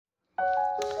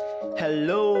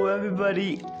Hello,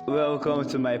 everybody. Welcome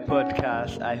to my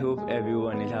podcast. I hope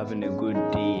everyone is having a good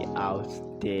day out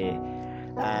there.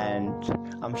 And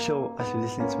I'm sure as you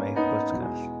listen to my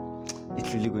podcast,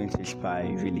 it's really going to inspire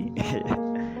you, really.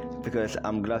 Because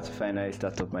I'm glad to finally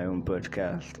start up my own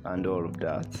podcast and all of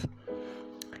that.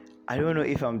 I don't know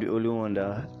if I'm the only one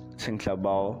that thinks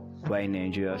about why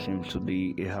Nigeria seems to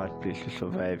be a hard place to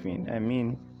survive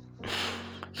in.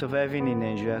 Surviving in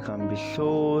Nigeria can be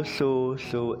so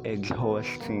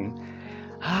exhausting.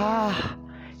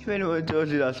 If anyone tells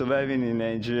you that surviving in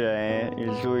Nigeria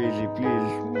is so easy,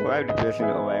 please, why the person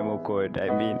on my record?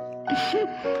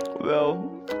 Well,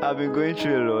 I've been going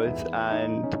through a lot,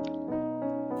 and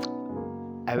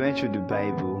I went through the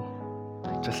Bible,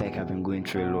 just like I've been going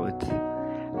through a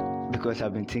lot, because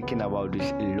I've been thinking about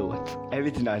this a lot.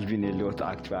 Everything has been a lot,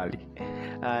 actually.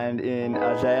 And in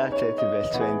Isaiah 30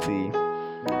 verse 20,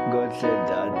 God said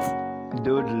that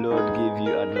though the Lord gave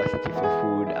you adversity for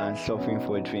food and suffering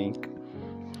for drink,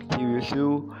 He will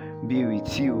still be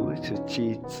with you to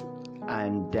cheat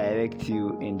and direct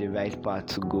you in the right path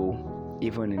to go,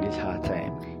 even in this hard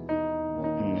time.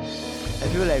 I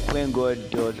feel like when God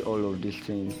does all of these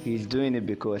things, He's doing it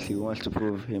because He wants to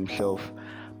prove Himself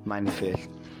manifest.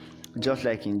 Just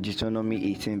like in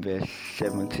Deuteronomy 18 verse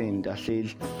 17 that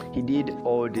says, He did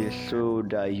all this so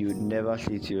that you'd never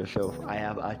say to yourself, I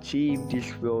have achieved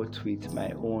this wealth with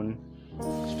my own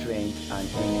strength and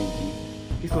energy.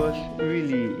 Because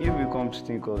really, if we come to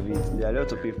think of it, there are a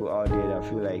lot of people out there that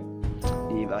feel like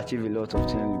they've achieved a lot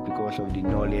of things because of the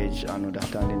knowledge and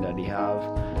understanding that they have,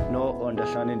 not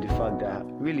understanding the fact that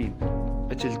really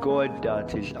it is God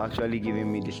that is actually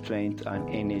giving me the strength and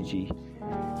energy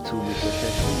to be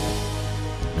successful.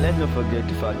 Let's not forget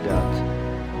the fact that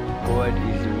God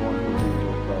is the one who gives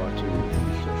you power to be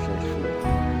successful.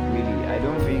 Really, I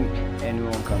don't think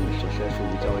anyone can be successful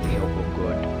without the help of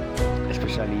God,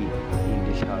 especially in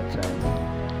this hard time.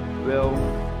 Well,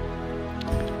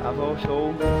 I've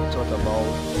also thought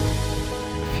about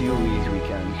a few ways we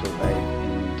can survive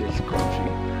in this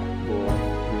country, but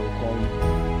we'll come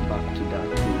back to that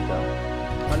later.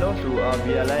 And also, I've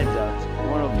realized that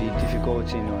one of the difficult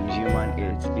things on human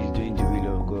earth is doing the will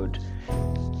of God.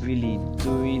 Really,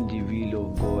 doing the will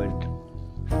of God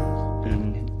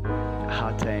in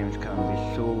hard times can be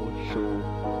so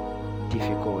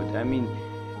difficult.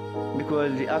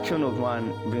 Because the action of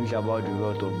man brings about the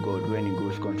wrath of God when it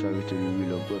goes contrary to the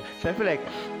will of God. So I feel like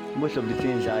most of the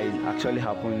things that is actually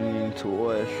happening to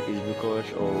us is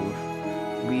because of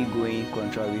we going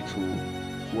contrary to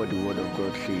what the word of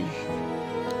God says.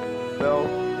 Well,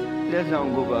 let's now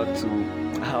go back to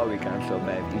how we can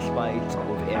survive in spite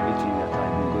of everything that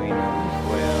has been going on with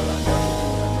oil and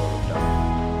everything and all of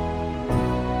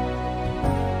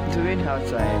that. During hard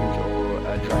times or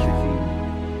adversity,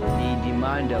 they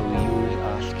demand that we use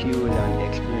our skills and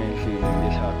experiences in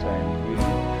this hard time,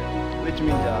 really. Which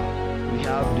means that we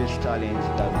have these talents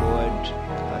that God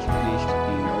has placed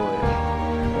in us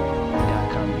that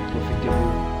can be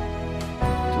profitable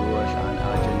to us and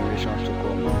our generations to come.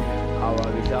 Our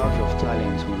results of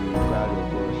talents will be proud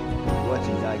of us. What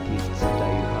is that gift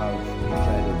that you have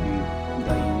inside of you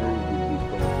that you know will be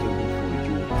profitable for you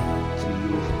to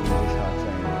use in this hard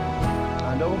time?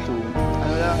 And also,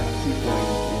 another key point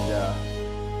is that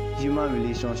human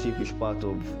relationship is part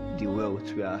of the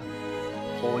wealth we are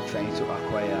all trying to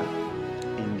acquire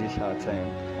in this hard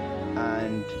time.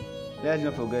 And let's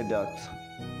not forget that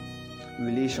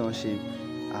relationships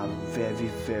are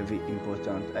very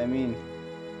important.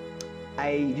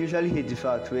 I usually hate the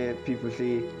fact where people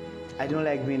say, I don't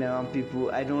like being around people,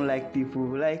 I don't like people.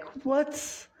 Like, what?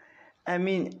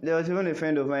 There was even a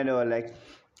friend of mine that was like,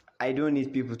 I don't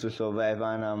need people to survive.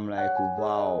 And I'm like,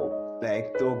 wow,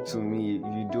 like, talk to me.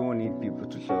 You don't need people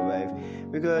to survive.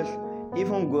 Because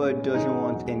even God doesn't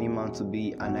want any man to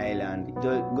be an island.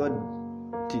 God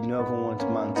did not even want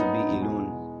man to be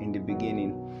alone in the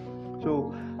beginning.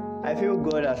 So, I feel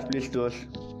God has placed us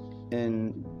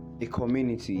in a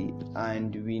community,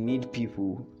 and we need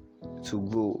people to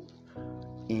grow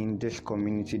in this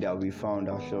community that we found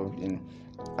ourselves in.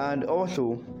 And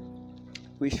also,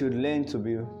 we should learn to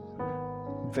be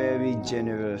very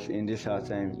generous in this hard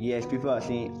time. Yes, people are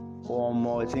saying, oh,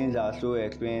 more things are so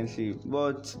expensive,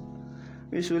 but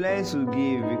we should learn to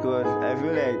give, because I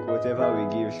feel like whatever we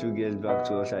give still gets back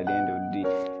to us at the end of the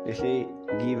day. They say,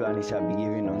 give and it shall be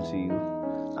given unto you.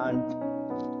 And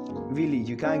really,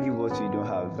 you can't give what you don't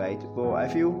have, right? But I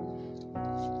feel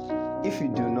if you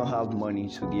do not have money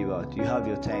to give out, you have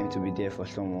your time to be there for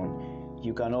someone,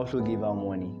 you can also give out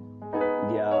money.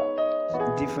 There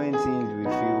are different things we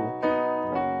feel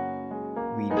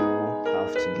we don't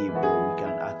have to give, but we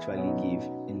can actually give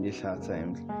in these hard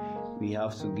times. We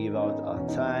have to give out our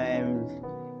time,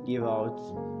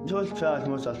 just try as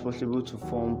much as possible to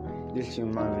form this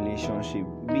human relationship.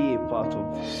 Be a part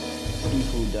of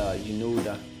people that you know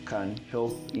that can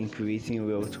help in creating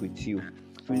wealth with you.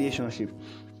 Relationship,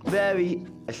 very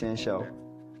essential.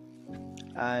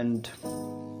 And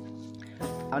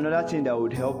another thing that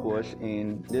would help us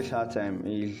in this hard time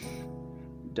is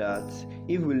that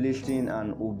if we listen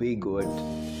and obey God,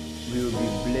 we will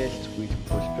be blessed with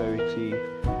prosperity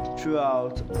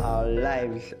throughout our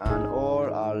lives, and all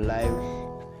our lives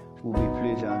will be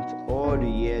pleasant. All the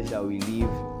years that we live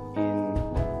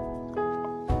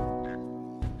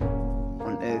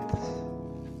on earth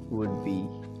would be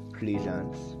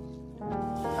pleasant.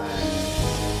 And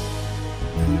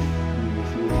if we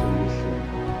refuse to listen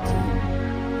to Him,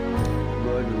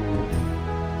 God will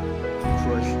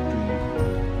cross the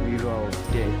river of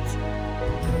death,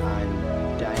 and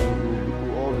we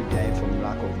will all be dying from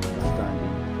lack of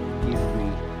understanding if we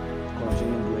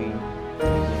continue going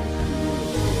against the will of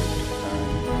God. And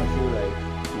I feel like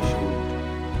we should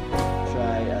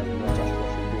try as much as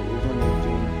possible, even if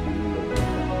doing the will of God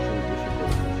can be so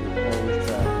difficult. We should always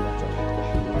try as much as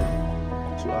possible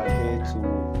to adhere to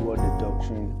what the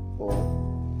doctrine or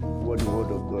what the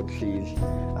word of God says,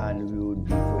 and we would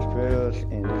be prosperous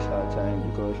in this hard time,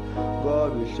 because God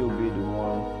will still be the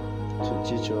one to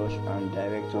teach us and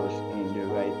direct us in the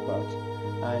right path.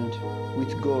 And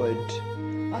with God,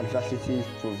 adversity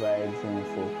provides room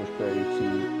for prosperity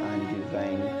and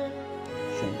divine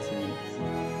sentiments.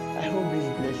 I hope this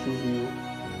blesses you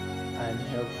and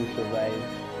helps you survive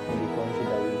in the country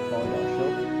that we found ourselves.